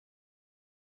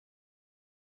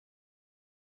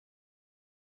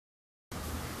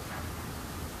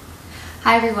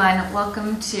Hi everyone,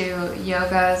 welcome to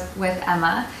Yoga with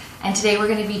Emma, and today we're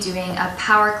going to be doing a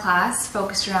power class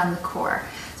focused around the core.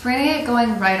 So we're going to get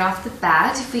going right off the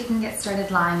bat. If we can get started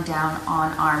lying down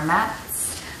on our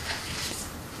mats.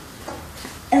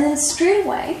 And then straight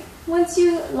away, once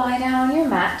you lie down on your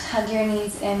mat, hug your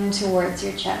knees in towards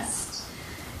your chest.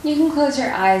 You can close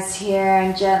your eyes here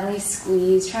and gently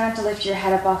squeeze. Try not to lift your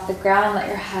head up off the ground, let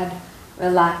your head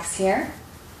relax here.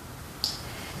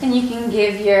 And you can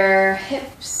give your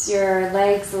hips, your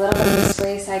legs a little bit of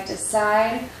sway side to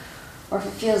side, or if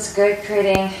it feels good,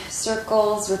 creating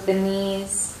circles with the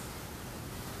knees.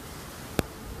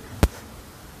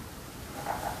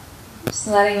 Just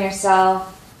letting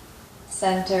yourself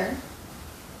center,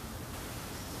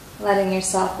 letting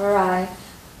yourself arrive.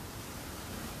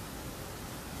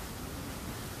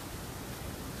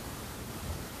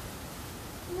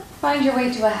 Find your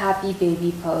way to a happy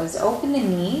baby pose. Open the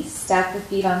knees, stack the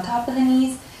feet on top of the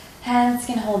knees. Hands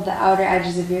can hold the outer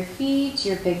edges of your feet,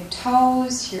 your big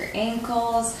toes, your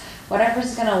ankles,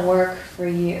 whatever's gonna work for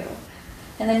you.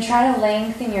 And then try to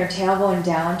lengthen your tailbone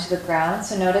down to the ground.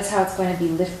 So notice how it's going to be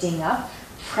lifting up.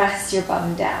 Press your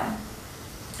bum down.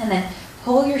 And then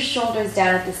pull your shoulders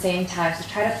down at the same time. So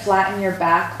try to flatten your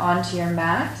back onto your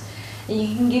mat. And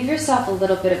you can give yourself a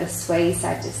little bit of a sway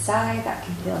side to side. That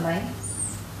can feel nice.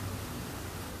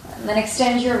 And then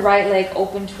extend your right leg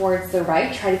open towards the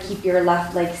right. Try to keep your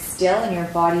left leg still and your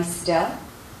body still.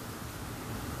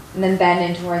 And then bend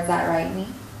in towards that right knee.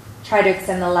 Try to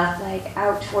extend the left leg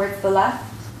out towards the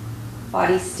left.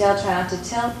 Body still, try not to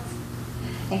tilt.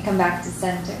 And come back to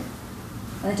center.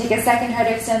 And then take a second, try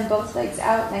to extend both legs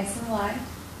out nice and wide.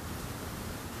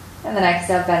 And then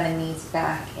exhale, bend the knees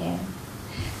back in.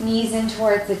 Knees in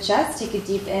towards the chest. Take a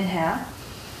deep inhale.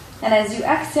 And as you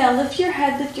exhale, lift your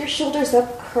head, lift your shoulders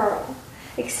up, curl.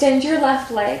 Extend your left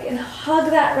leg and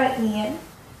hug that right knee in.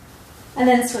 And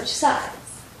then switch sides.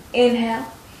 Inhale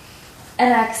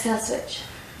and exhale, switch.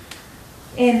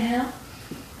 Inhale,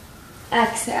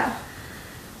 exhale.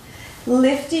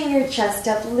 Lifting your chest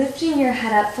up, lifting your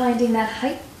head up, finding that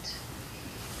height.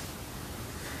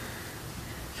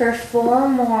 For 4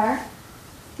 more.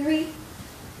 3,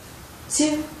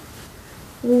 2,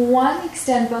 1,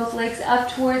 extend both legs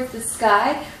up towards the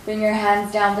sky. Bring your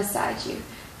hands down beside you.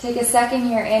 Take a second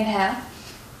here, inhale.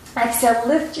 Exhale,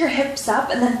 lift your hips up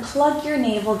and then plug your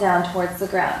navel down towards the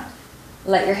ground.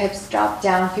 Let your hips drop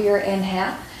down for your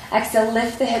inhale. Exhale,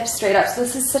 lift the hips straight up. So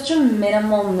this is such a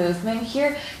minimal movement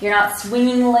here. You're not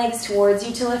swinging the legs towards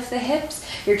you to lift the hips.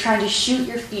 You're trying to shoot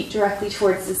your feet directly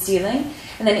towards the ceiling.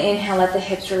 And then inhale, let the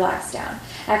hips relax down.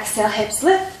 Exhale, hips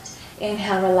lift.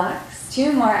 Inhale, relax.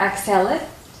 2 more, exhale, lift.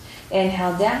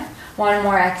 Inhale, down. 1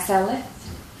 more, exhale, lift.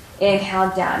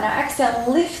 Inhale, down. Now exhale,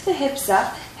 lift the hips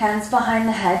up, hands behind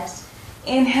the head.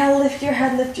 Inhale, lift your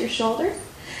head, lift your shoulders.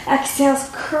 Exhale,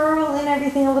 curl in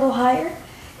everything a little higher.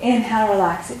 Inhale,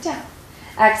 relax it down.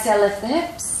 Exhale, lift the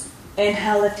hips.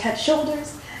 Inhale, lift head,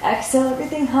 shoulders. Exhale,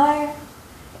 everything higher.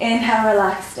 Inhale,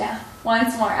 relax down.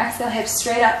 Once more, exhale, hips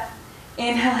straight up.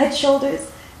 Inhale, head, shoulders.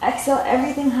 Exhale,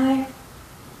 everything higher.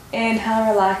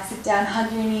 Inhale, relax it down.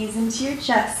 Hug your knees into your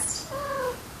chest.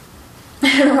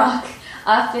 Rock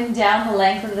up and down the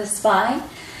length of the spine.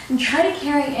 And try to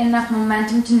carry enough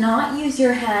momentum to not use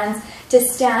your hands to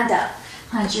stand up.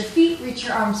 Plant your feet, reach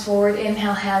your arms forward.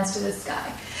 Inhale, hands to the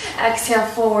sky. Exhale,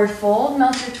 forward fold.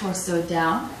 Melt your torso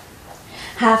down.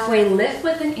 Halfway lift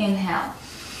with an inhale.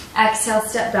 Exhale,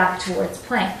 step back towards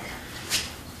plank.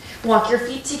 Walk your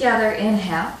feet together.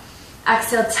 Inhale.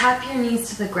 Exhale, tap your knees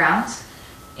to the ground.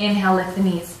 Inhale, lift the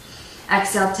knees.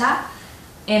 Exhale, tap.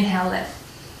 Inhale, lift.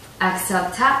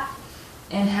 Exhale, tap.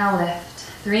 Inhale,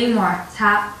 lift. 3 more.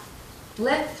 Tap,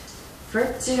 lift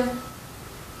for 2.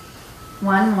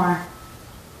 1 more.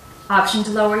 Option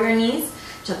to lower your knees.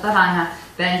 Chaturanga.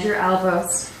 Bend your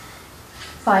elbows.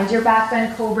 Find your back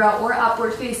bend cobra or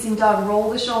upward facing dog.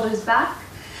 Roll the shoulders back.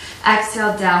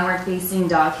 Exhale, downward facing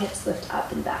dog. Hips lift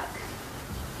up and back.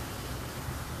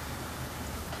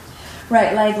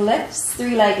 Right leg lifts,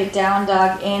 3-legged down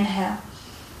dog, inhale.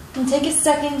 And take a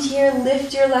second here,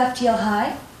 lift your left heel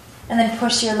high, and then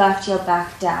push your left heel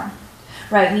back down.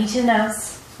 Right knee to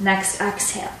nose, next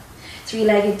exhale.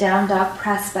 3-legged down dog,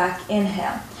 press back,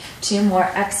 inhale. 2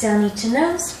 more, exhale, knee to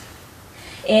nose.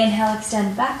 Inhale,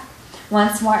 extend back.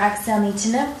 Once more, exhale, knee to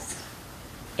nose.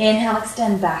 Inhale,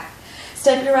 extend back.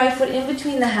 Step your right foot in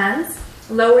between the hands,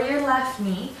 lower your left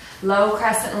knee. Low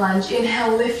crescent lunge.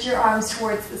 Inhale, lift your arms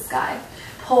towards the sky.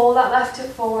 Pull that left hip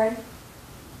forward.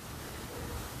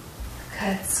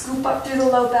 Good. Scoop up through the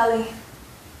low belly.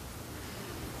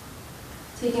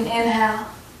 Take an inhale.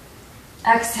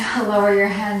 Exhale, lower your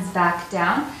hands back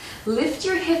down. Lift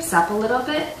your hips up a little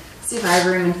bit. See if I have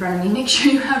room in front of me. Make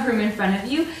sure you have room in front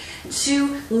of you.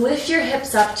 To lift your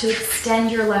hips up to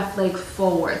extend your left leg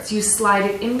forward. So you slide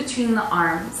it in between the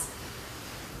arms.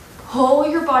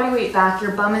 Hold your body weight back.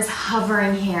 Your bum is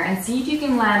hovering here. And see if you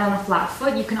can land on a flat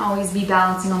foot. You can always be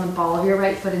balancing on the ball of your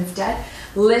right foot instead.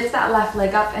 Lift that left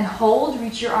leg up and hold.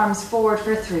 Reach your arms forward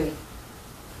for 3,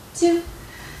 2.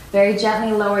 Very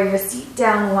gently lower your seat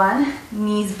down. 1.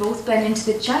 Knees both bend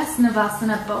into the chest.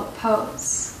 Navasana boat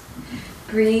pose.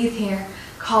 Breathe here.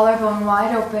 Collarbone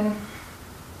wide open.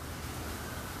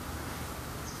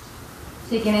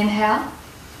 Take an inhale.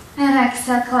 And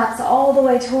exhale, collapse all the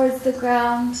way towards the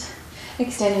ground.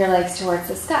 Extend your legs towards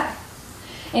the sky.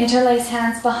 Interlace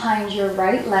hands behind your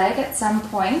right leg at some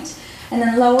point. And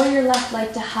then lower your left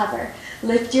leg to hover.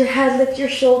 Lift your head, lift your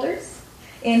shoulders.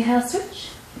 Inhale, switch.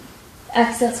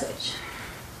 Exhale, switch.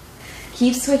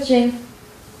 Keep switching.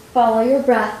 Follow your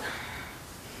breath.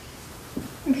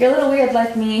 If you're a little weird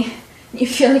like me, you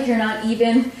feel like you're not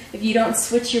even, if you don't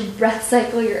switch your breath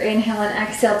cycle, your inhale and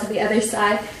exhale to the other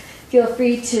side, feel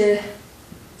free to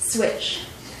switch.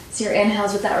 So your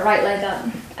inhales with that right leg up.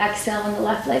 Exhale when the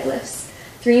left leg lifts.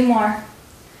 3 more.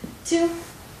 2,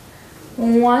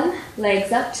 1.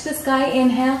 Legs up to the sky.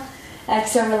 Inhale.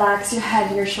 Exhale, relax your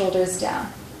head, your shoulders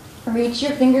down. Reach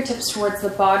your fingertips towards the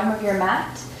bottom of your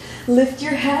mat. Lift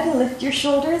your head, lift your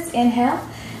shoulders. Inhale.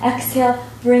 Exhale,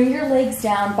 bring your legs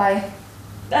down by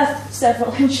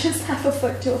several inches, half a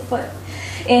foot to a foot.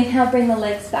 Inhale, bring the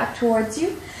legs back towards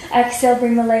you. Exhale,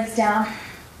 bring the legs down.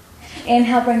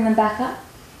 Inhale, bring them back up.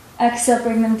 Exhale,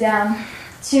 bring them down.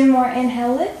 2 more,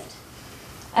 inhale, lift.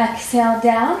 Exhale,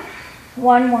 down.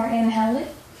 1 more, inhale,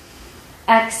 lift.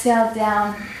 Exhale,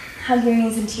 down. Hug your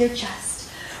knees into your chest.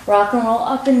 Rock and roll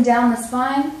up and down the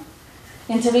spine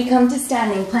until we come to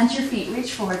standing. Plant your feet,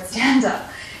 reach forward, stand up.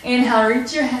 Inhale,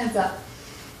 reach your hands up.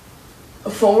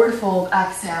 Forward fold,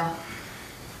 exhale.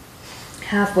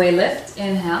 Halfway lift,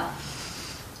 inhale.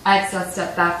 Exhale,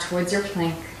 step back towards your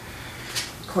plank.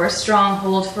 Core strong,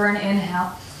 hold for an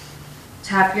inhale.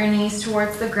 Tap your knees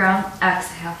towards the ground,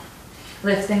 exhale.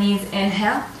 Lift the knees,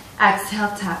 inhale.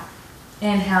 Exhale, tap.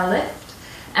 Inhale, lift.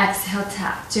 Exhale,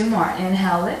 tap. 2 more,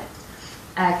 inhale, lift.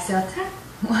 Exhale, tap.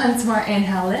 Once more,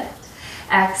 inhale, lift.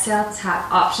 Exhale,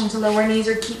 tap. Option to lower knees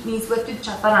or keep knees lifted,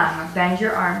 chaturanga. Bend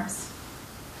your arms.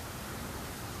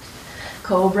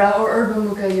 Cobra or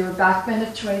Urdhva Mukha, your back bend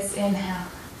of choice. Inhale.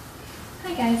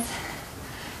 Hi guys.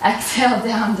 Exhale,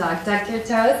 down dog. Tuck your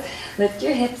toes. Lift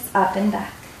your hips up and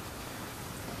back.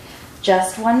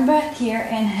 Just 1 breath here.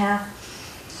 Inhale.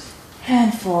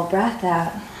 And full breath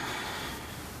out.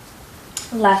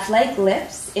 Left leg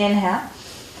lifts. Inhale.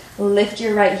 Lift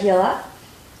your right heel up.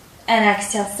 And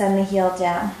exhale, send the heel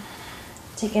down.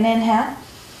 Take an inhale.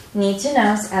 Knee to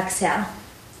nose. Exhale.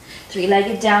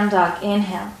 3-legged down dog.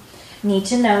 Inhale. Knee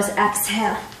to nose.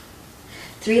 Exhale.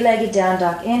 3-legged down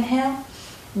dog. Inhale.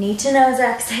 Knee to nose.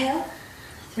 Exhale.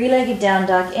 3-legged down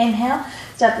dog. Inhale.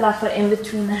 Step left foot in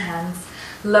between the hands.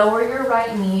 Lower your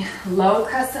right knee. Low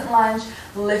crescent lunge.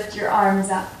 Lift your arms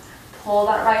up. Pull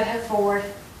that right hip forward.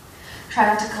 Try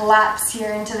not to collapse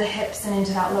here into the hips and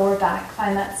into that lower back.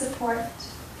 Find that support.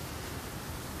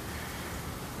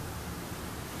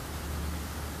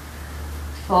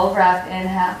 Full breath,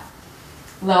 inhale.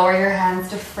 Lower your hands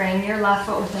to frame your left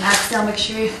foot with an exhale. Make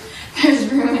sure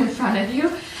there's room in front of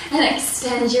you. And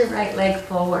extend your right leg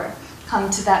forward. Come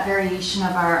to that variation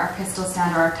of our pistol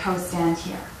stand or our toe stand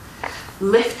here.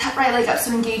 Lift that right leg up,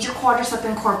 so engage your quadricep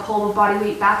and core. Pull the body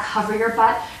weight back, hover your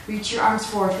butt. Reach your arms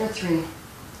forward for 3,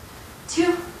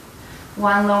 2,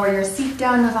 1. Lower your seat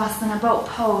down, Navasana boat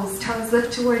pose. Toes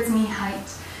lift towards knee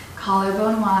height.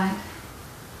 Collarbone wide.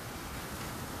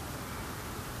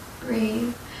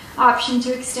 Breathe. Option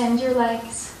to extend your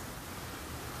legs.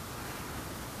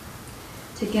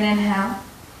 Take an inhale.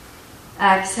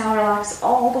 Exhale, relax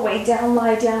all the way down.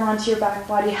 Lie down onto your back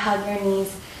body. Hug your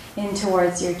knees in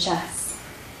towards your chest.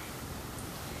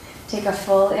 Take a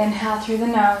full inhale through the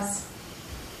nose.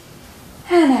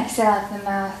 And exhale out the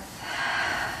mouth.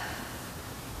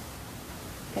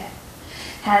 Good.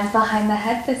 Hands behind the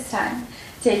head this time.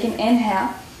 Take an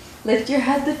inhale. Lift your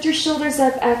head, lift your shoulders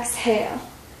up. Exhale.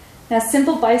 Now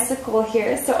simple bicycle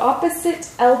here. So opposite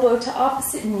elbow to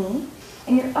opposite knee.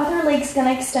 And your other leg's going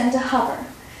to extend to hover.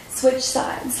 Switch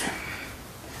sides.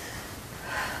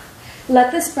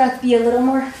 Let this breath be a little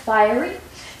more fiery.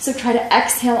 So try to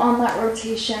exhale on that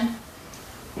rotation.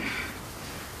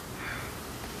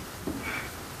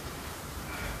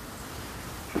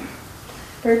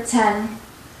 For 10,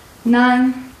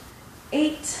 9,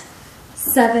 8,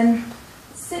 7,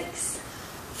 6,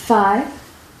 5,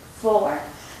 4,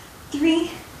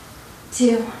 3,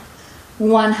 2,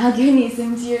 1, hug your knees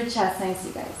into your chest. Nice,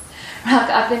 you guys. Rock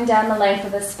up and down the length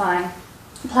of the spine.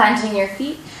 Planting your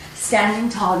feet, standing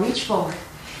tall, reach forward.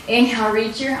 Inhale,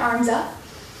 reach your arms up.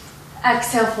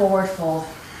 Exhale, forward fold.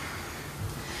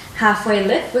 Halfway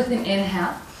lift with an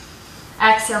inhale.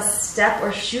 Exhale, step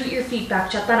or shoot your feet back,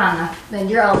 chaturanga.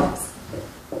 Bend your elbows.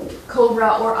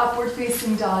 Cobra or upward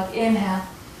facing dog. Inhale.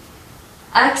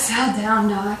 Exhale, down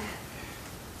dog.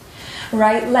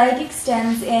 Right leg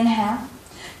extends, inhale.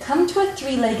 Come to a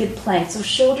three-legged plank. So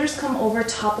shoulders come over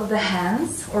top of the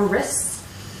hands or wrists.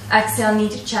 Exhale, knee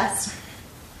to chest.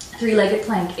 Three-legged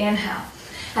plank, inhale.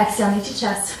 Exhale, knee to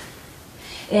chest.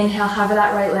 Inhale, hover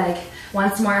that right leg.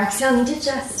 Once more, exhale, knee to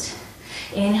chest.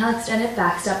 Inhale, extend it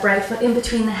back. Step right foot in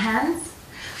between the hands.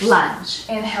 Lunge.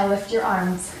 Inhale, lift your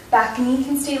arms. Back knee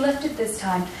can stay lifted this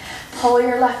time. Pull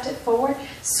your left hip forward.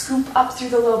 Scoop up through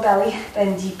the low belly.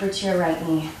 Bend deeper to your right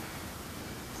knee.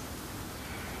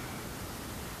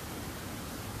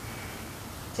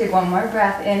 Take one more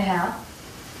breath. Inhale.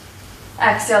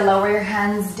 Exhale, lower your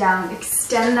hands down.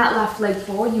 Extend that left leg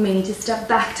forward. You may need to step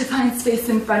back to find space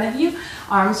in front of you.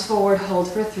 Arms forward, hold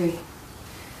for 3,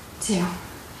 2,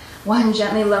 1.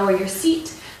 Gently lower your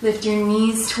seat. Lift your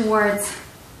knees towards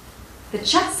the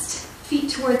chest. Feet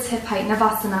towards hip height.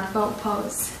 Navasana, boat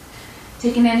pose.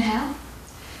 Take an inhale.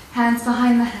 Hands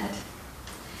behind the head.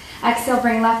 Exhale,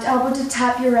 bring left elbow to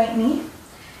tap your right knee.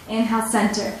 Inhale,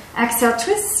 center. Exhale,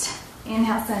 twist.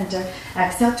 Inhale, center.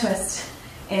 Exhale, twist.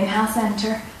 Inhale,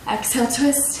 center. Exhale,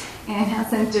 twist. Inhale,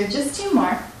 center. Just 2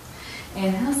 more.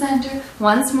 Inhale, center.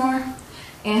 Once more.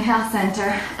 Inhale,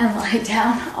 center. And lie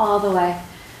down all the way.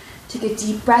 Take a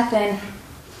deep breath in.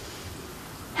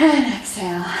 And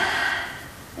exhale.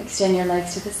 Extend your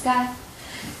legs to the sky.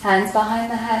 Hands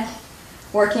behind the head.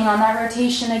 Working on that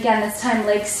rotation again. This time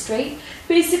legs straight.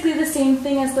 Basically the same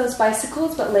thing as those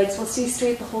bicycles, but legs will stay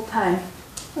straight the whole time.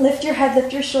 Lift your head,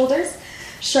 lift your shoulders.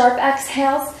 Sharp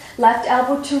exhales. Left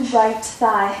elbow to right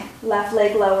thigh. Left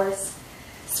leg lowers.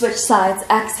 Switch sides.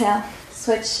 Exhale.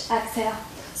 Switch. Exhale.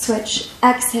 Switch.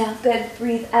 Exhale. Good.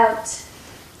 Breathe out.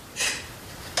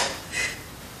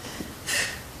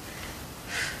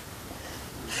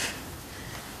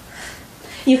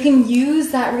 You can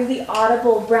use that really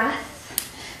audible breath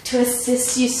to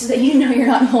assist you so that you know you're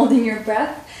not holding your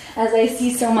breath, as I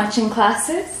see so much in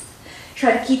classes.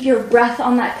 Try to keep your breath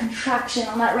on that contraction,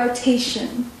 on that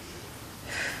rotation.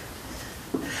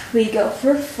 We go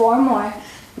for 4 more.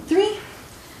 3,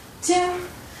 2,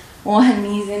 1.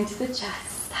 Knees into the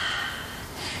chest.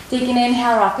 Take an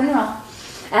inhale, rock and roll.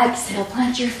 Exhale,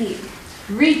 plant your feet.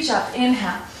 Reach up,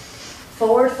 inhale.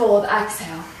 Forward fold,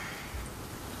 exhale.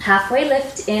 Halfway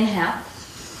lift, inhale.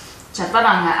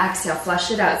 Chaturanga, exhale, flush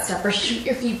it out. Step or shoot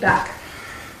your feet back.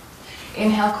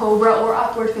 Inhale, cobra or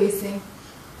upward facing.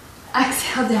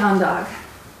 Exhale, down dog.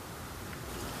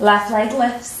 Left leg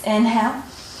lifts, inhale.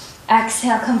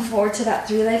 Exhale, come forward to that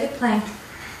 3-legged plank.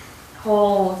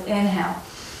 Hold, inhale.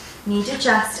 Knee to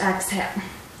chest, exhale.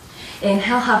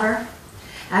 Inhale, hover.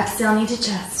 Exhale, knee to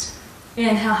chest.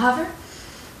 Inhale, hover.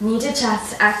 Knee to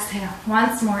chest, exhale.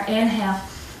 Once more, inhale.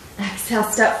 Exhale,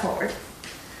 step forward.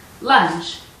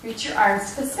 Lunge. Reach your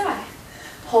arms to the sky.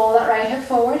 Pull that right hip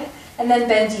forward and then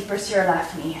bend deeper to your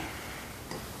left knee.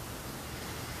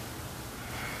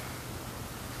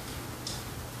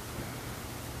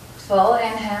 Full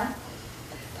inhale.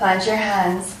 Plant your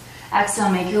hands.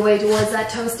 Exhale, make your way towards that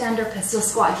toe stand or pistol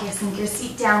squat here. Sink your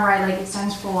seat down, right leg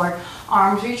extends forward.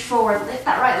 Arms reach forward. Lift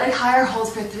that right leg higher.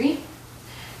 Hold for 3,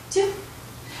 2,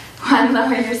 1.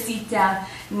 Lower your seat down.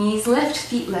 Knees lift,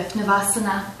 feet lift.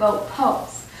 Navasana, boat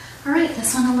pose. All right,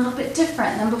 this one a little bit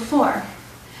different than before.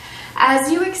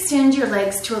 As you extend your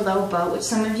legs to a low boat, which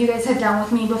some of you guys have done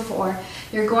with me before,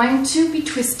 you're going to be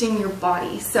twisting your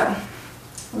body. So,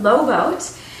 low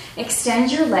boat,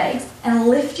 extend your legs and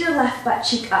lift your left butt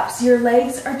cheek up. So your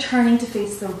legs are turning to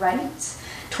face the right.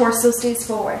 Torso stays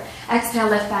forward. Exhale,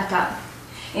 lift back up.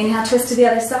 Inhale, twist to the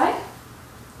other side.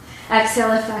 Exhale,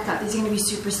 lift back up. These are going to be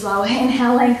super slow.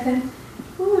 Inhale, lengthen.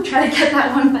 Ooh, try to get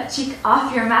that one butt cheek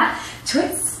off your mat.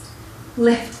 Twist.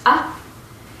 Lift up,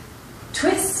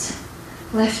 twist,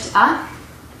 lift up,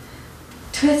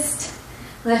 twist,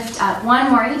 lift up.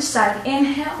 1 more each side.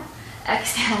 Inhale,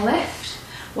 exhale, lift.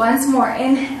 Once more,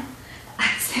 inhale,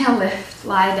 exhale, lift.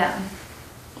 Lie down.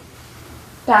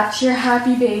 Back to your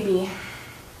happy baby.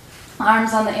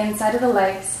 Arms on the inside of the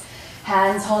legs,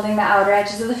 hands holding the outer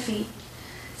edges of the feet.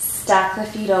 Stack the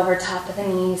feet over top of the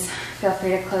knees. Feel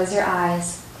free to close your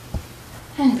eyes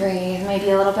and breathe. Maybe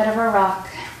a little bit of a rock.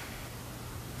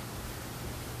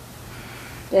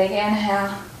 Big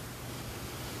inhale,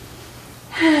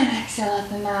 and exhale out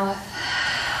the mouth.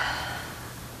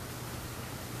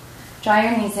 Draw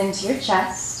your knees into your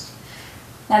chest.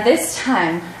 Now this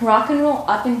time, rock and roll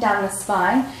up and down the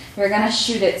spine. You're going to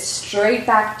shoot it straight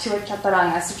back to a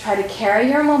chaturanga. So try to carry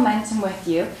your momentum with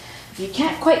you. If you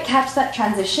can't quite catch that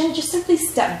transition, just simply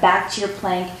step back to your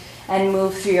plank and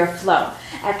move through your flow.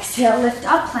 Exhale, lift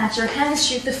up, plant your hands,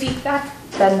 shoot the feet back,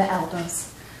 bend the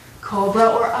elbows. Cobra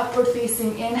or upward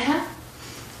facing inhale.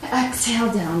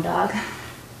 Exhale, down dog.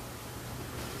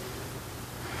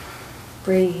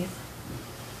 Breathe.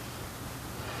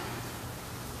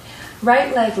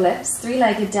 Right leg lifts,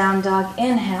 three-legged down dog,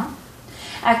 inhale.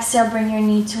 Exhale, bring your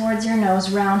knee towards your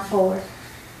nose, round forward.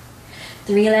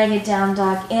 Three-legged down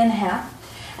dog, inhale.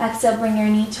 Exhale, bring your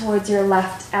knee towards your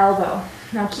left elbow.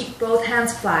 Now keep both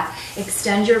hands flat.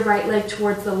 Extend your right leg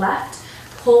towards the left.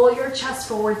 Pull your chest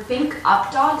forward, think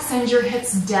up dog, send your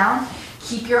hips down.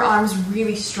 Keep your arms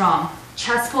really strong.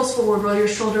 Chest pulls forward, roll your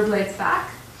shoulder blades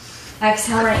back.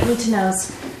 Exhale, right knee to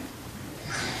nose.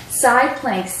 Side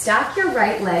plank, stack your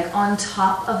right leg on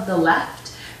top of the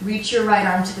left. Reach your right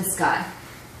arm to the sky.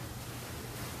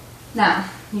 Now,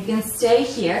 you can stay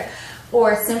here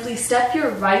or simply step your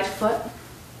right foot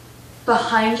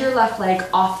behind your left leg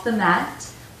off the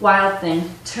mat. Wild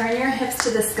thing. Turn your hips to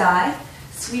the sky.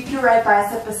 Sweep your right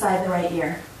bicep beside the right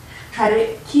ear. Try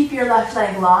to keep your left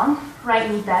leg long, right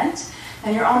knee bent,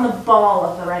 and you're on the ball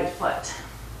of the right foot.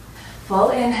 Full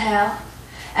inhale.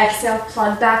 Exhale,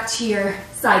 plug back to your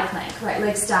side plank. Right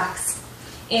leg stacks.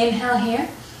 Inhale here.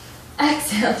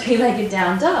 Exhale, three-legged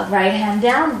down dog. Right hand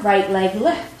down, right leg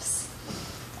lifts.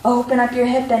 Open up your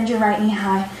hip, bend your right knee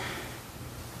high.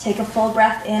 Take a full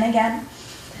breath in again.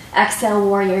 Exhale,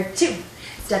 warrior two.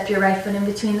 Step your right foot in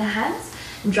between the hands.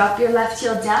 Drop your left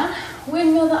heel down.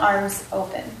 Windmill the arms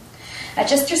open.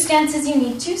 Adjust your stance as you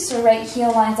need to, so right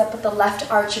heel lines up with the left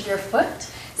arch of your foot.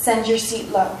 Send your seat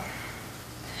low.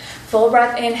 Full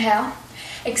breath, inhale.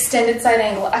 Extended side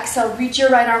angle. Exhale, reach your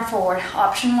right arm forward.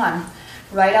 Option one.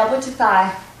 Right elbow to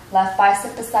thigh. Left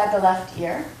bicep beside the left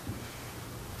ear.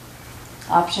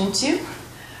 Option two.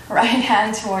 Right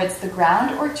hand towards the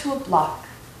ground or to a block.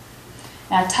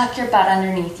 Now tuck your butt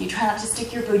underneath you. Try not to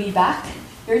stick your booty back.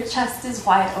 Your chest is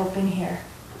wide open here.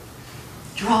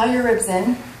 Draw your ribs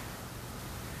in.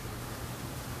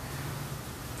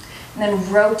 And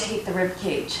then rotate the rib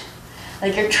cage.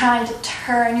 Like you're trying to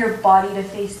turn your body to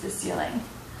face the ceiling.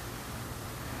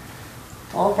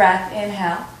 Full breath,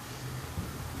 inhale.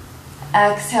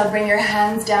 Exhale, bring your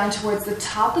hands down towards the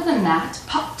top of the mat.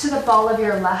 Pop to the ball of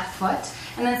your left foot.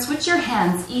 And then switch your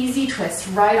hands, easy twist.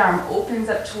 Right arm opens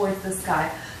up towards the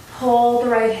sky. Pull the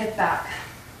right hip back.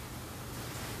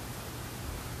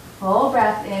 Full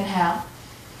breath, inhale.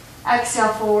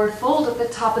 Exhale, forward fold at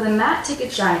the top of the mat. Take a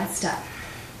giant step.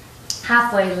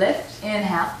 Halfway lift,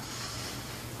 inhale.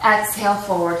 Exhale,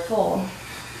 forward fold.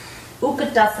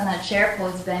 Utkatasana, chair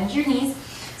pose, bend your knees.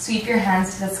 Sweep your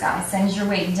hands to the sky. Send your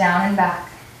weight down and back.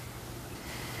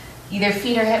 Either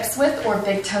feet or hips width or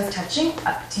big toes touching,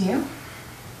 up to you.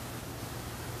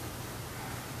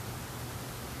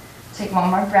 Take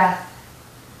one more breath.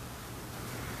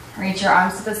 Reach your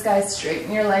arms to the sky,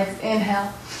 straighten your legs,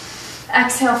 inhale.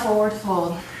 Exhale, forward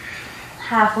fold.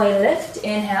 Halfway lift,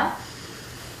 inhale.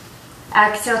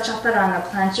 Exhale, chaturanga,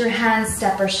 plant your hands,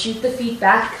 step or shoot the feet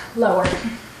back, lower.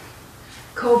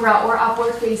 Cobra or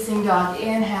upward facing dog,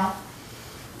 inhale.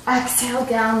 Exhale,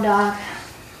 down dog.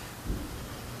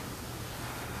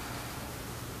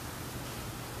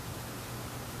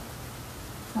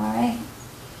 All right.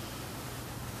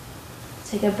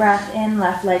 Take a breath in,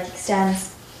 left leg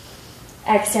extends.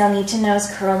 Exhale, knee to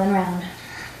nose, curl and round.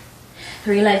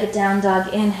 Three-legged down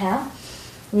dog, inhale.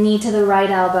 Knee to the right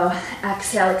elbow.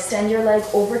 Exhale, extend your leg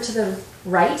over to the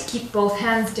right. Keep both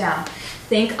hands down.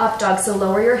 Think up dog, so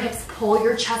lower your hips, pull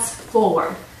your chest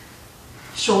forward.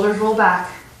 Shoulders roll back.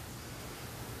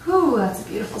 Whew, that's a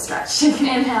beautiful stretch.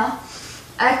 Inhale.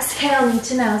 Exhale, knee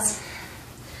to nose.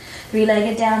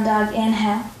 Three-legged down dog,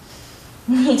 inhale.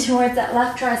 Knee towards that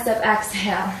left tricep,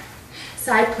 exhale.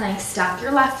 Side plank, stack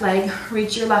your left leg,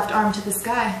 reach your left arm to the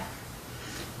sky.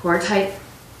 Core tight.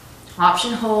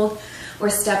 Option hold or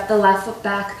step the left foot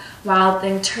back. Wild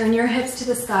thing, turn your hips to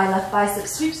the sky, left bicep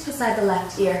sweeps beside the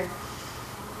left ear.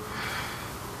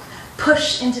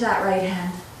 Push into that right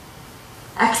hand.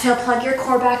 Exhale, plug your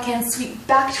core back in, sweep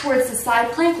back towards the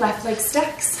side plank, left leg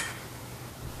stacks.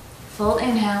 Full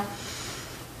inhale.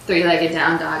 Three-legged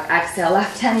down dog. Exhale,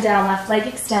 left hand down, left leg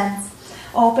extends.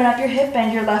 Open up your hip,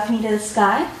 bend your left knee to the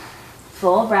sky.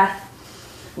 Full breath.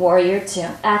 Warrior two.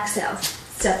 Exhale.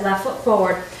 Step left foot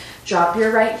forward. Drop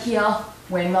your right heel.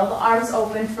 Windmill the arms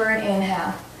open for an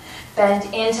inhale. Bend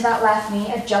into that left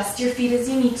knee. Adjust your feet as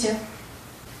you need to.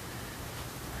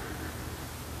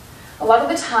 A lot of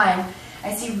the time,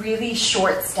 I see really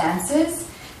short stances,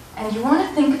 and you want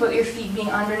to think about your feet being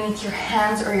underneath your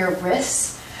hands or your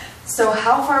wrists. So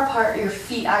how far apart your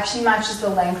feet actually matches the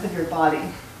length of your body.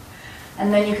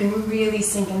 And then you can really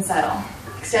sink and settle.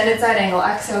 Extended side angle.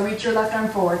 Exhale, reach your left arm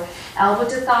forward. Elbow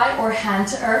to thigh or hand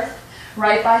to earth.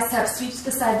 Right bicep sweeps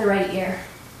beside the right ear.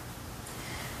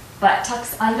 Butt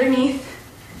tucks underneath.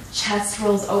 Chest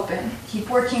rolls open. Keep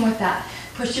working with that.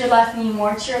 Push your left knee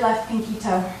more to your left pinky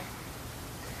toe.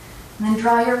 And then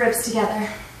draw your ribs together.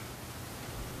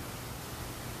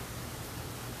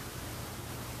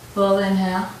 Full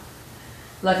inhale.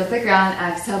 Look at the ground.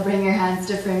 Exhale, bring your hands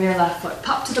to frame your left foot.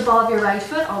 Pop to the ball of your right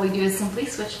foot. All we do is simply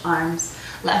switch arms.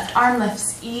 Left arm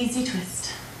lifts, easy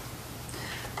twist.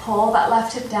 Pull that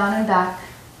left hip down and back.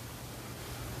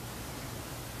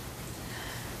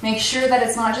 Make sure that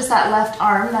it's not just that left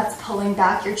arm that's pulling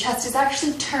back. Your chest is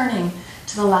actually turning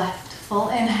to the left. Full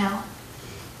inhale.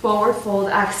 Forward fold,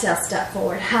 exhale, step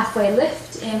forward. Halfway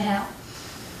lift, inhale.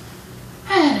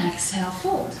 And exhale,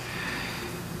 fold.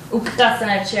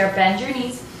 Uttanasana chair, bend your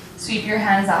knees, sweep your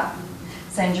hands up.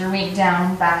 Send your weight down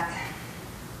and back.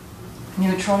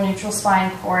 Neutral, neutral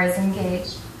spine, core is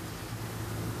engaged.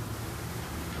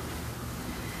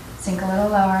 Sink a little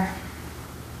lower.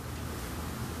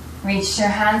 Reach your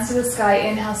hands to the sky,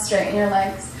 inhale, straighten your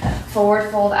legs. Forward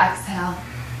fold, exhale.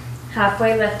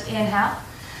 Halfway lift, inhale.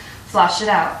 Flush it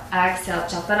out, exhale,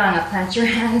 chaturanga. Plant your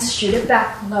hands, shoot it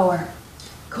back, lower.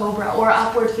 Cobra or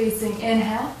upward facing,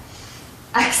 inhale.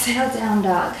 Exhale, down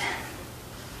dog.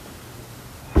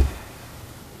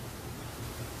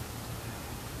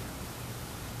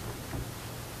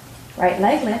 Right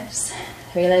leg lifts,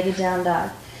 three-legged down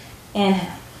dog.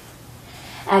 Inhale.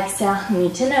 Exhale,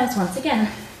 knee to nose once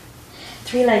again.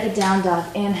 Three-legged down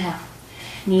dog, inhale.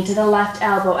 Knee to the left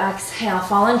elbow, exhale.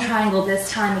 Fallen triangle this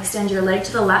time, extend your leg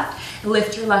to the left,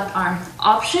 lift your left arm.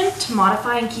 Option to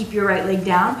modify and keep your right leg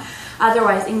down.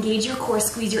 Otherwise, engage your core,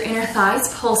 squeeze your inner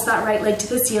thighs, pulse that right leg to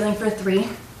the ceiling for 3,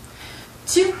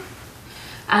 2,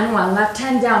 and 1. Left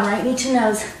hand down, right knee to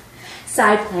nose.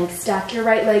 Side plank, stack your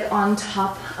right leg on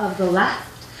top of the left.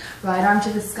 Right arm to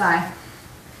the sky.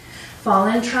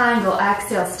 Fallen triangle,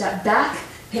 exhale, step back,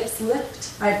 hips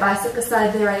lift, right bicep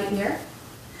beside the right ear.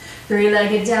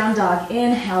 Three-legged down dog,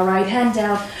 inhale, right hand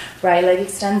down, right leg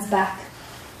extends back.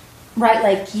 Right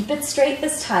leg, keep it straight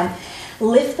this time.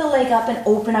 Lift the leg up and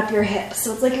open up your hips.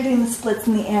 So it's like you're doing the splits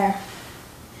in the air.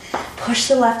 Push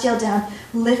the left heel down.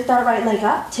 Lift that right leg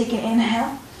up. Take an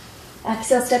inhale.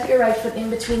 Exhale, step your right foot in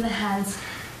between the hands.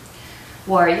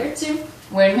 Warrior 2.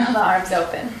 Windmill the arms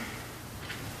open.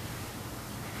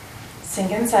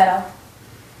 Sink and settle.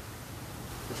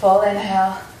 Full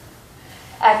inhale.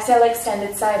 Exhale,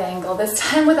 extended side angle. This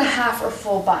time with a half or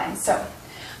full bind. So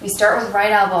we start with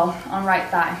right elbow on right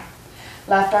thigh.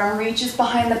 Left arm reaches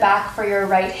behind the back for your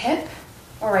right hip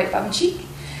or right bum cheek.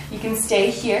 You can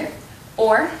stay here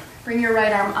or bring your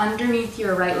right arm underneath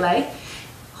your right leg,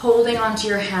 holding onto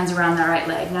your hands around that right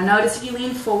leg. Now notice if you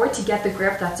lean forward to get the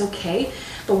grip, that's okay.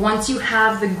 But once you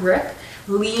have the grip,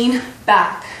 lean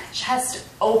back. Chest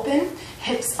open,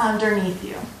 hips underneath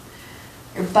you.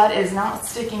 Your butt is not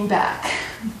sticking back.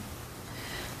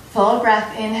 Full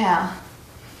breath, inhale.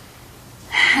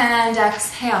 And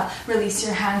exhale, release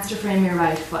your hands to frame your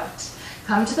right foot.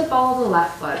 Come to the ball of the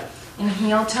left foot and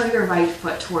heel toe your right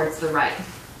foot towards the right.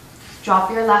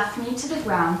 Drop your left knee to the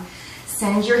ground,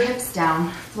 send your hips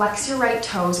down, flex your right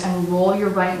toes and roll your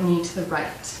right knee to the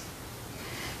right.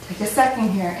 Take a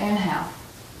second here, inhale.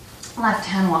 Left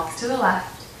hand walks to the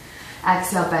left.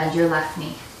 Exhale, bend your left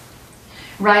knee.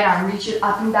 Right arm, reach it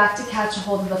up and back to catch a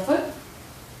hold of the foot.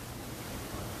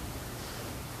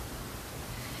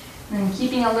 And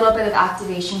keeping a little bit of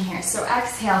activation here. So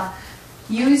exhale,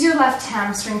 use your left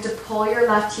hamstring to pull your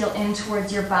left heel in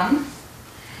towards your bum.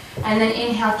 And then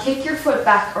inhale, kick your foot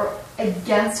back or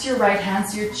against your right hand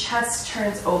so your chest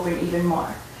turns open even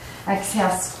more.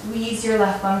 Exhale, squeeze your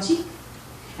left bum cheek.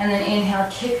 And then inhale,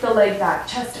 kick the leg back,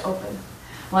 chest open.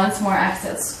 Once more,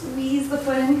 exhale, squeeze the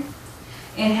foot in.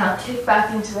 Inhale, kick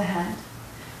back into the hand.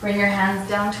 Bring your hands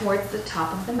down towards the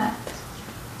top of the mat.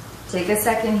 Take a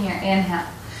second here, inhale.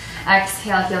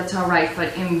 Exhale, heel toe right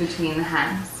foot in between the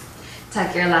hands.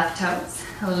 Tuck your left toes,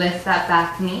 lift that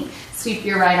back knee, sweep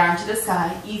your right arm to the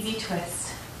sky, easy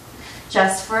twist.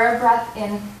 Just for a breath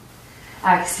in.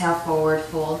 Exhale, forward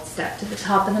fold, step to the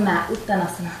top of the mat,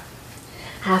 Uttanasana.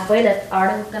 Halfway lift,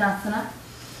 Ardha Uttanasana.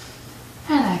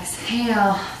 And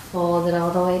exhale, fold it all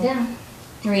the way down.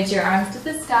 Reach your arms to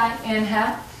the sky,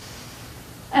 inhale.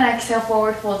 And exhale,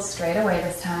 forward fold straight away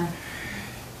this time.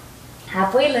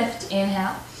 Halfway lift,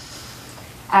 inhale.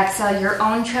 Exhale your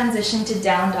own transition to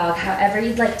down dog. However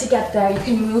you'd like to get there. You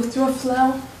can move through a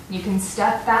flow. You can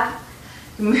step back.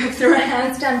 You can move through a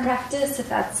handstand practice if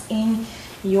that's in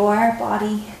your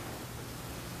body.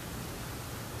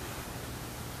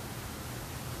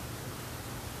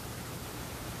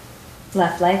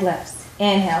 Left leg lifts.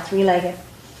 Inhale, three-legged.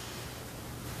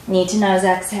 Knee to nose,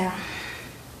 exhale.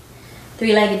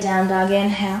 Three-legged down dog,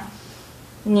 inhale.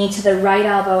 Knee to the right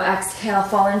elbow, exhale,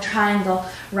 fall in triangle.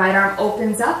 Right arm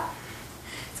opens up.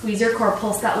 Squeeze your core,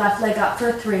 pulse that left leg up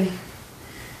for 3,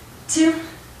 2,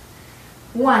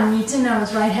 1. Knee to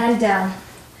nose, right hand down.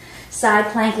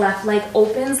 Side plank, left leg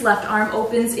opens, left arm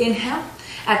opens, inhale.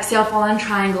 Exhale, fall in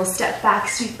triangle. Step back,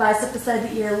 sweep bicep beside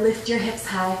the ear, lift your hips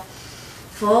high.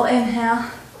 Full inhale.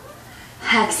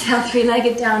 Exhale,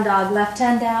 three-legged down dog. Left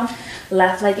hand down,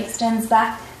 left leg extends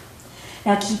back.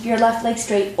 Now keep your left leg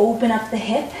straight, open up the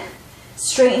hip.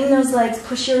 Straighten those legs,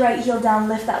 push your right heel down,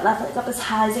 lift that left leg up as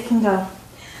high as it can go.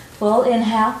 Full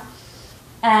inhale.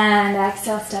 And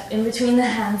exhale, step in between the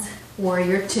hands,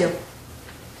 warrior 2.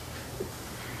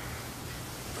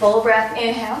 Full breath,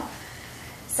 inhale.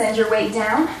 Send your weight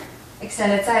down,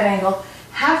 extended side angle.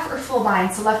 Half or full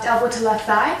bind, so left elbow to left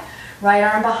thigh. Right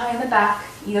arm behind the back,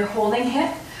 either holding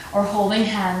hip or holding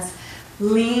hands.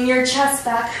 Lean your chest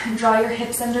back and draw your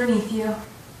hips underneath you.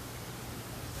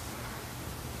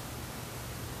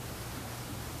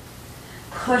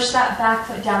 Push that back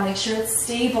foot down. Make sure it's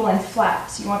stable and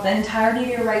flat. So you want the entirety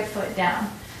of your right foot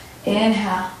down.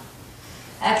 Inhale.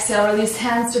 Exhale, release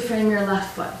hands to frame your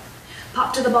left foot.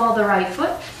 Pop to the ball of the right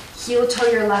foot. Heel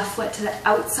toe your left foot to the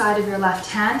outside of your left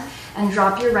hand and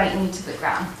drop your right knee to the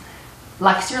ground.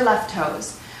 Flex your left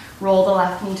toes. Roll the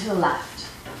left knee to the left.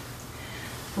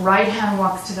 Right hand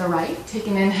walks to the right. Take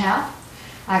an inhale.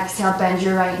 Exhale, bend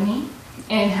your right knee.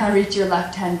 Inhale, reach your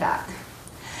left hand back.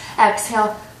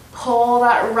 Exhale, pull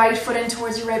that right foot in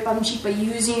towards your right bottom cheek by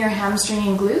using your hamstring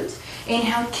and glute.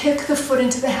 Inhale, kick the foot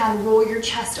into the hand. Roll your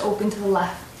chest open to the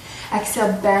left.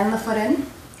 Exhale, bend the foot in.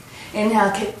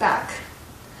 Inhale, kick back.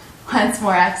 Once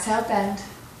more, exhale, bend.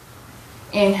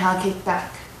 Inhale, kick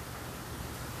back.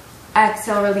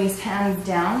 Exhale, release hands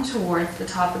down towards the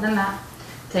top of the mat.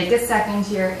 Take a second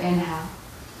here, inhale.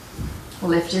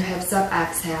 Lift your hips up,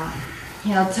 exhale.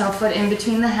 Heel toe foot in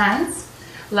between the hands.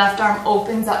 Left arm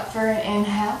opens up for an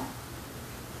inhale.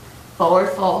 Forward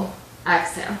fold,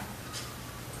 exhale.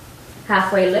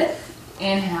 Halfway lift,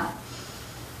 inhale.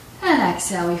 And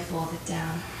exhale, we fold it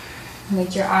down.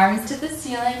 Lift your arms to the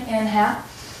ceiling, inhale.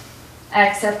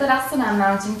 Exhale, Tadasana,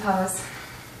 mountain pose.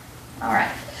 All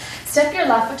right. Step your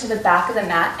left foot to the back of the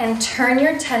mat and turn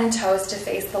your 10 toes to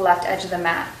face the left edge of the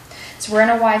mat. So we're in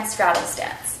a wide straddle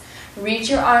stance. Reach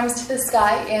your arms to the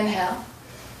sky, inhale,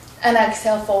 and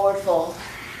exhale, forward fold.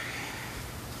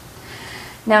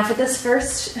 Now for this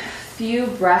first few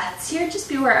breaths here, just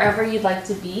be wherever you'd like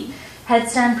to be.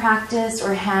 Headstand practice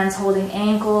or hands holding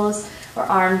ankles or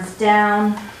arms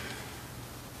down.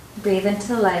 Breathe into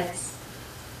the legs.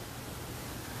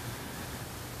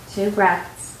 2 breaths.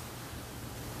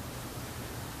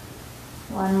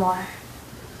 1 more.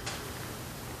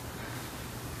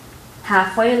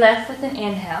 Halfway lift with an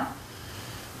inhale.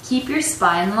 Keep your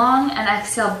spine long and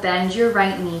exhale, bend your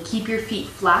right knee. Keep your feet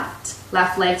flat,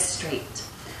 left leg straight.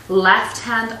 Left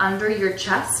hand under your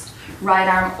chest, right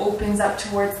arm opens up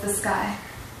towards the sky.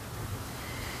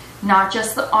 Not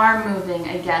just the arm moving,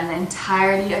 again, the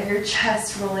entirety of your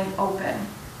chest rolling open.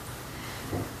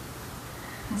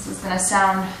 This is going to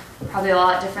sound probably a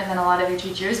lot different than a lot of your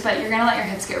teachers, but you're going to let your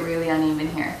hips get really uneven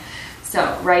here.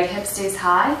 So right hip stays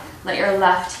high, let your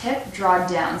left hip draw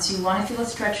down. So you want to feel a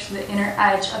stretch to the inner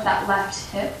edge of that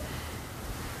left hip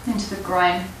into the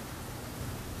groin.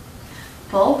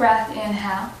 Full breath,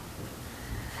 inhale.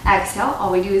 Exhale,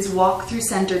 all we do is walk through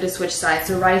center to switch sides.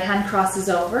 So right hand crosses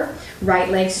over, right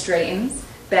leg straightens,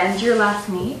 bend your left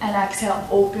knee, and exhale,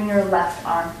 open your left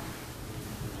arm.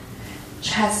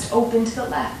 Chest open to the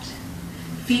left.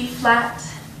 Feet flat.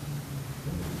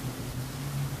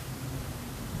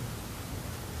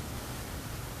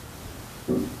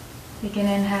 Take an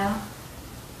inhale.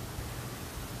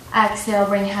 Exhale,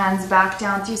 bring hands back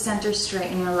down through center,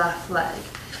 straighten your left leg.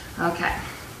 Okay.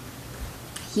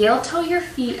 Heel toe your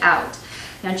feet out.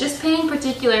 Now just paying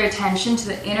particular attention to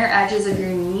the inner edges of your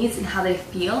knees and how they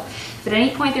feel. If at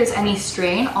any point there's any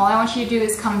strain, all I want you to do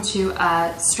is come to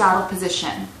a straddle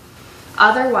position.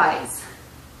 Otherwise,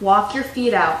 walk your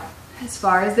feet out as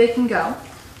far as they can go.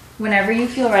 Whenever you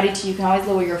feel ready to, you can always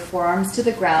lower your forearms to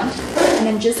the ground and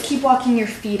then just keep walking your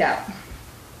feet out.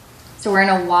 So we're in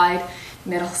a wide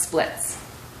middle splits.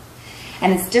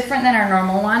 And it's different than our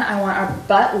normal one. I want our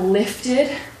butt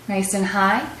lifted nice and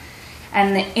high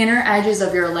and the inner edges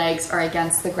of your legs are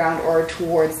against the ground or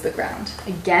towards the ground.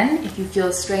 Again, if you feel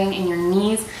a strain in your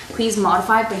knees, please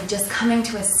modify by just coming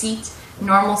to a seat,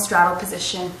 normal straddle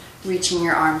position, reaching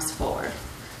your arms forward.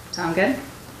 Sound good?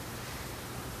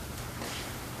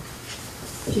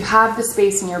 If you have the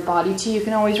space in your body to, you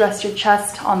can always rest your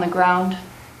chest on the ground.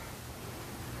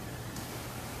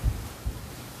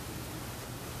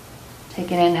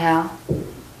 Take an inhale.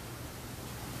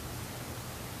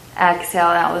 Exhale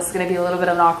out. This is going to be a little bit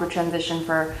of an awkward transition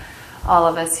for all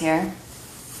of us here.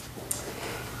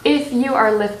 If you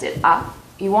are lifted up,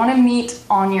 you want to meet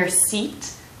on your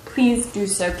seat, please do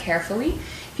so carefully.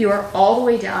 If you are all the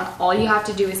way down, all you have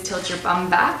to do is tilt your bum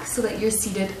back so that you're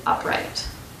seated upright.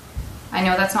 I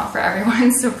know that's not for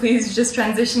everyone, so please just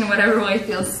transition whatever way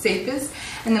feels safest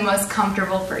and the most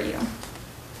comfortable for you.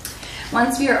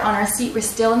 Once we are on our seat, we're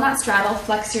still in that straddle.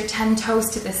 Flex your 10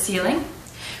 toes to the ceiling.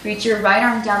 Reach your right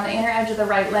arm down the inner edge of the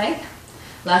right leg.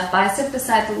 Left bicep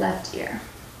beside the left ear.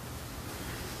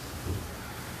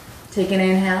 Take an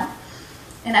inhale.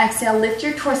 And exhale, lift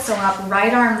your torso up.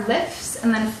 Right arm lifts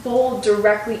and then fold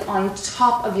directly on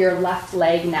top of your left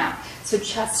leg now. So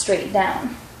chest straight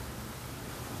down.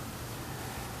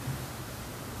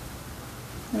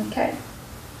 Okay.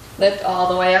 Lift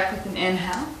all the way up with an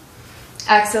inhale.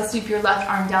 Exhale, sweep your left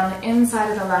arm down the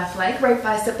inside of the left leg, right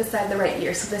bicep beside the right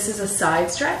ear. So this is a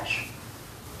side stretch.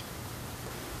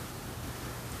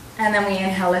 And then we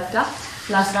inhale, lift up.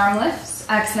 Left arm lifts.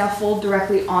 Exhale, fold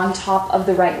directly on top of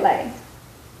the right leg.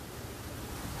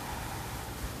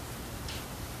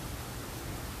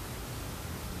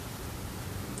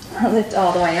 Lift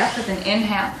all the way up with an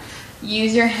inhale.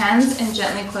 Use your hands and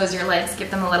gently close your legs.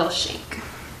 Give them a little shake.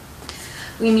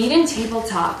 We meet in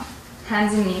tabletop,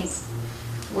 hands and knees.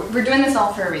 We're doing this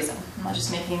all for a reason. I'm not just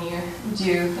making you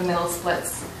do the middle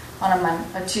splits on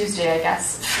a Tuesday, I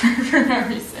guess, for no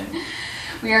reason.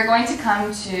 We are going to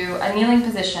come to a kneeling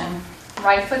position.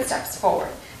 Right foot steps forward.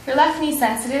 If your left knee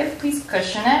sensitive, please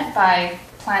cushion it by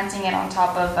planting it on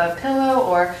top of a pillow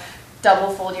or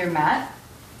double fold your mat.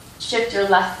 Shift your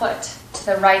left foot to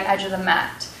the right edge of the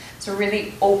mat. So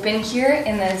really open here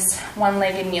in this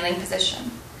one-legged kneeling position.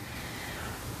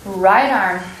 Right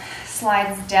arm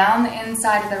slides down the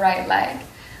inside of the right leg.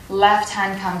 Left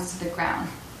hand comes to the ground.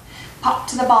 Pop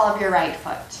to the ball of your right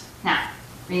foot. Now,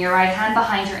 bring your right hand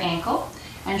behind your ankle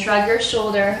and shrug your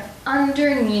shoulder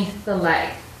underneath the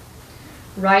leg.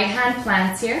 Right hand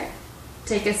plants here.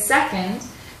 Take a second.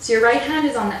 So your right hand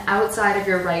is on the outside of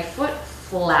your right foot,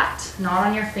 flat, not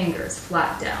on your fingers,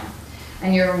 flat down.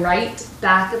 And your right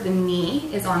back of the knee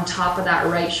is on top of that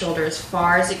right shoulder as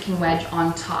far as it can wedge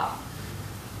on top.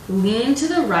 Lean to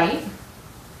the right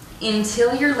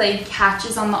until your leg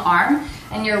catches on the arm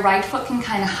and your right foot can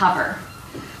kind of hover.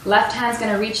 Left hand's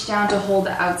going to reach down to hold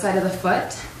the outside of the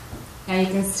foot. Now you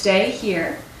can stay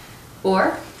here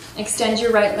or extend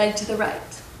your right leg to the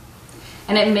right.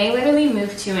 And it may literally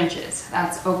move 2 inches.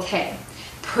 That's okay.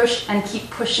 Push and keep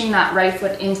pushing that right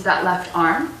foot into that left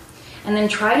arm. And then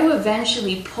try to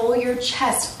eventually pull your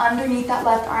chest underneath that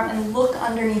left arm and look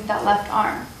underneath that left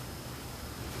arm.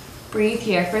 Breathe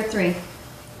here for 3,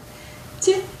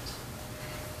 2,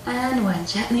 and 1.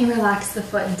 Gently relax the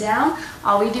foot down.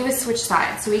 All we do is switch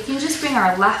sides. So we can just bring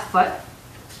our left foot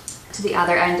to the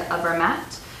other end of our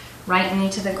mat. Right knee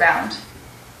to the ground.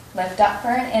 Lift up for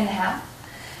an inhale.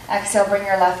 Exhale, bring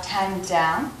your left hand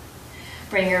down.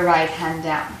 Bring your right hand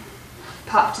down.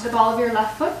 Pop to the ball of your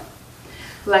left foot.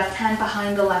 Left hand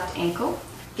behind the left ankle.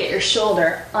 Get your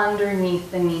shoulder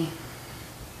underneath the knee.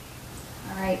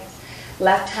 All right.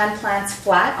 Left hand plants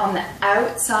flat on the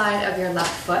outside of your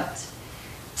left foot.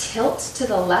 Tilt to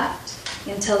the left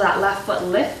until that left foot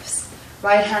lifts.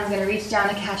 Right hand's going to reach down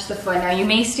to catch the foot. Now you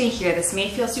may stay here. This may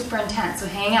feel super intense, so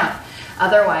hang out.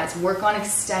 Otherwise, work on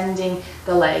extending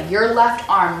the leg. Your left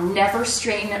arm, never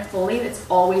straighten it fully. It's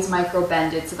always micro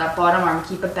bended, so that bottom arm,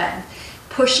 keep a bend.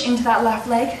 Push into that left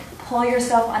leg. Pull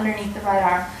yourself underneath the right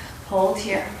arm. Hold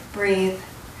here. Breathe.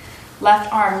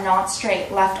 Left arm not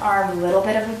straight. Left arm, a little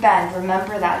bit of a bend.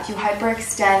 Remember that. If you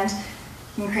hyperextend,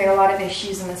 you can create a lot of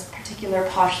issues in this particular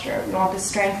posture. We want the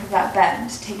strength of that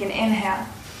bend. Take an inhale.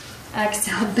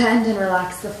 Exhale, bend and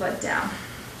relax the foot down.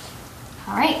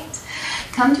 All right.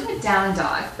 Come to a down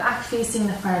dog, back facing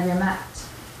the front of your mat.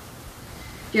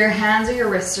 If your hands or your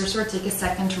wrists are sore, take a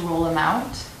second to roll them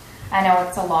out. I know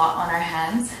it's a lot on our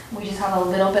hands. We just have a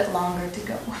little bit longer to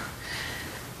go.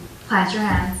 Plant your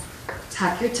hands,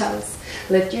 tuck your toes,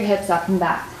 lift your hips up and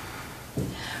back.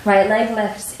 Right leg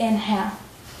lifts, inhale.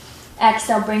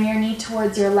 Exhale, bring your knee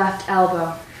towards your left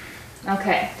elbow.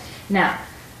 Okay, now,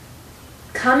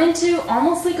 Come into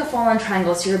almost like a fallen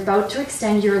triangle. So you're about to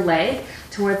extend your leg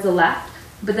towards the left,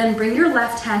 but then bring your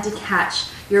left hand to catch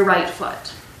your right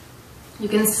foot. You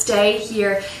can stay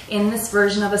here in this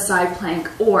version of a side plank,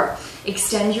 or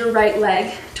extend your right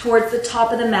leg towards the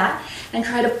top of the mat and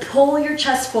try to pull your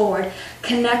chest forward.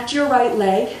 Connect your right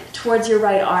leg towards your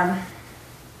right arm.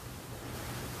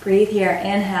 Breathe here,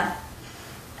 inhale.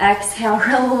 Exhale,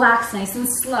 relax nice and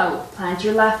slow. Plant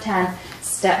your left hand,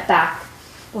 step back.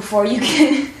 Before you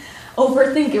can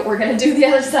overthink it, we're gonna do the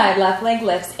other side. Left leg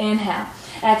lifts, inhale.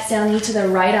 Exhale, knee to the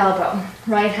right elbow.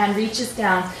 Right hand reaches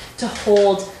down to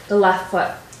hold the left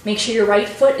foot. Make sure your right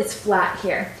foot is flat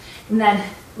here. And then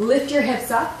lift your hips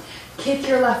up, kick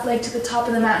your left leg to the top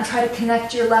of the mat and try to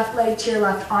connect your left leg to your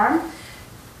left arm.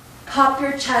 Pop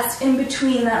your chest in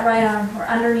between that right arm or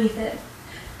underneath it.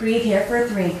 Breathe here for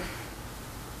 3,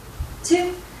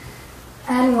 2,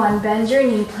 and 1. Bend your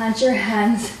knee, plant your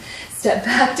hands, step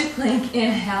back to plank,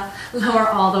 inhale, lower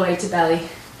all the way to belly.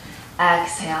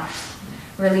 Exhale.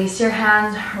 Release your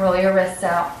hands, roll your wrists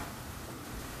out.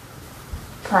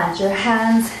 Plant your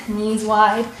hands, knees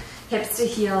wide, hips to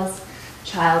heels,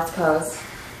 child's pose.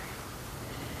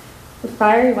 The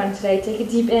fiery one today, take a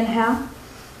deep inhale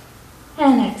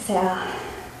and exhale.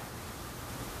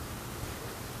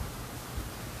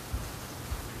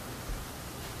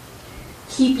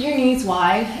 Keep your knees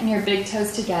wide and your big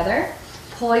toes together.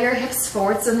 Pull your hips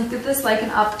forward, so think of this like an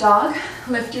up dog.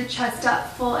 Lift your chest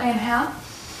up, full inhale.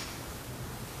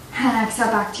 And exhale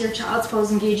back to your child's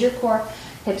pose. Engage your core,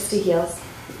 hips to heels.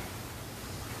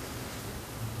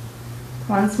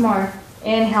 Once more.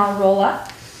 Inhale, roll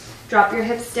up. Drop your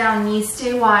hips down, knees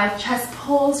stay wide, chest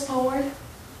pulls forward.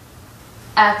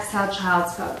 Exhale,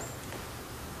 child's pose.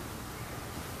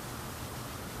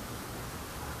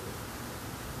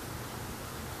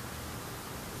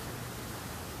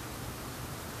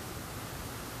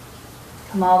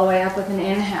 Come all the way up with an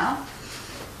inhale.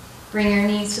 Bring your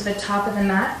knees to the top of the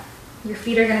mat. Your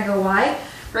feet are going to go wide.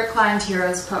 Reclined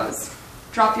hero's pose.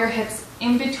 Drop your hips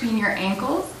in between your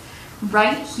ankles.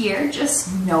 Right here,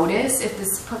 just notice if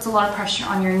this puts a lot of pressure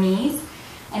on your knees.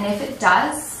 And if it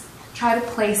does, try to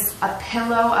place a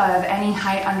pillow of any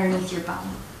height underneath your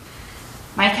bum.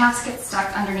 My calves get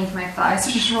stuck underneath my thighs,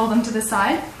 so just roll them to the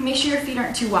side. Make sure your feet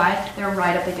aren't too wide. They're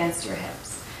right up against your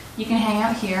hips. You can hang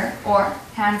out here or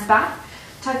hands back.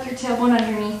 Tuck your tailbone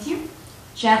underneath you.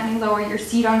 Gently lower your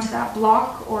seat onto that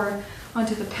block or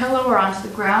onto the pillow or onto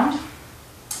the ground.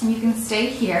 And you can stay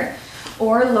here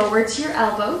or lower to your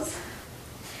elbows.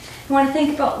 You want to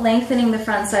think about lengthening the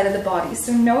front side of the body.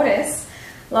 So notice,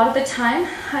 a lot of the time,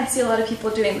 I see a lot of people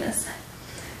doing this.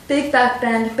 Big back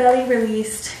bend, belly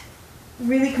released,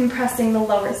 really compressing the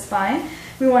lower spine.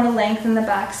 We want to lengthen the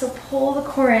back, so pull the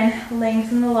core in,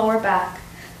 lengthen the lower back,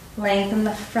 lengthen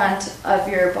the front of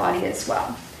your body as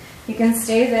well. You can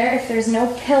stay there. If there's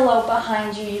no pillow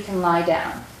behind you, you can lie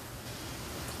down.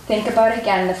 Think about,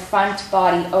 again, the front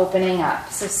body opening up.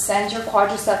 So send your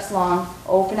quadriceps long,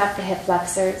 open up the hip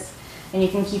flexors, and you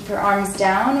can keep your arms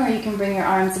down or you can bring your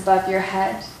arms above your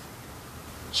head.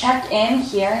 Check in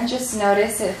here and just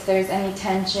notice if there's any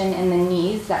tension in the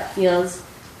knees that feels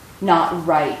not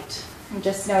right. And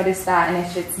just notice that, and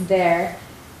if it's there,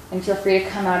 and feel free to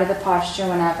come out of the posture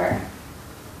whenever.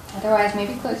 Otherwise,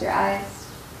 maybe close your eyes.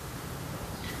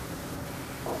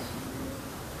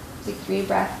 Take 3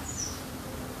 breaths.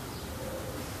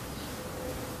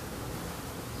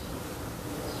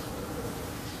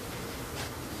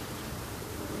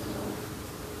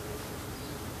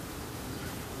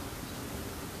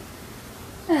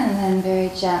 And then very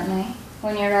gently,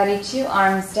 when you're ready to,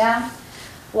 arms down,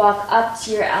 walk up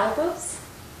to your elbows,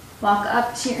 walk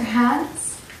up to your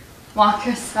hands, walk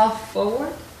yourself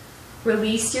forward.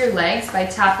 Release your legs by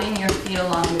tapping your feet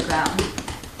along the ground.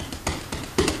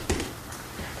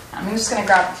 I'm just going to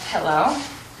grab a pillow.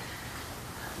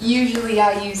 Usually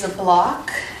I use a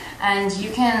block, and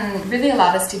you can really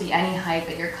allow this to be any height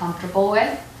that you're comfortable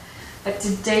with. But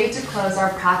today, to close our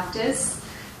practice,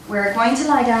 we're going to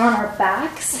lie down on our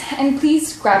backs, and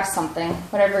please grab something,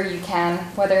 whatever you can,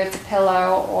 whether it's a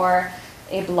pillow or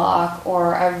a block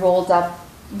or a rolled up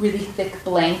really thick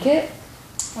blanket.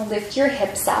 Lift your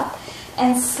hips up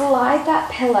and slide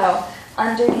that pillow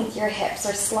underneath your hips,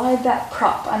 or slide that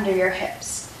prop under your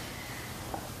hips.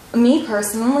 Me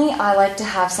personally, I like to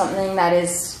have something that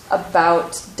is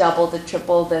about double to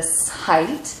triple this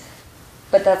height,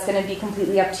 but that's going to be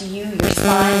completely up to you, your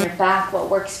spine, your back, what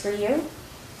works for you.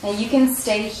 And you can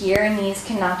stay here, knees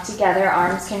can knock together,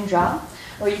 arms can drop,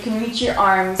 or you can reach your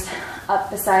arms up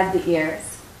beside the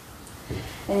ears.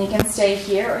 And you can stay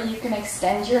here, or you can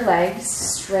extend your legs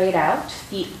straight out,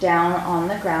 feet down on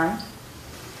the ground.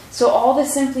 So all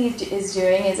this simply is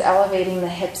doing is elevating the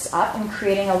hips up and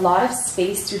creating a lot of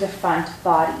space through the front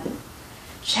body.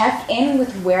 Check in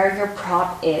with where your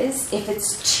prop is. If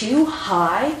it's too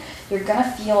high, you're going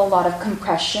to feel a lot of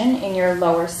compression in your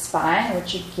lower spine,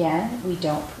 which again, we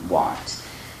don't want.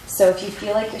 So if you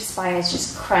feel like your spine is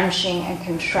just crunching and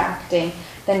contracting,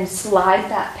 then slide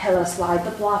that pillow, slide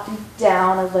the block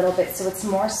down a little bit so it's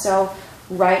more so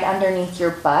right underneath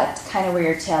your butt, kind of where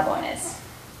your tailbone is.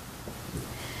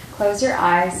 Close your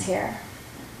eyes here.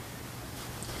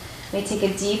 We take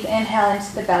a deep inhale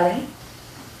into the belly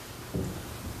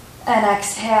and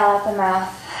exhale at the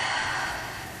mouth.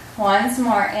 Once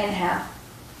more, inhale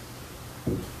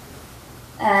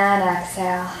and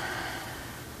exhale.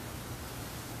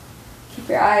 Keep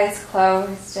your eyes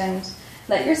closed and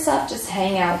let yourself just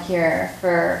hang out here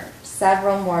for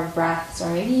several more breaths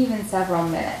or maybe even several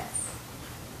minutes.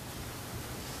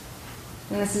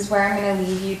 And this is where I'm going to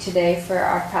leave you today for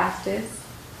our practice.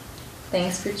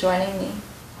 Thanks for joining me.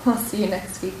 We'll see you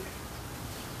next week.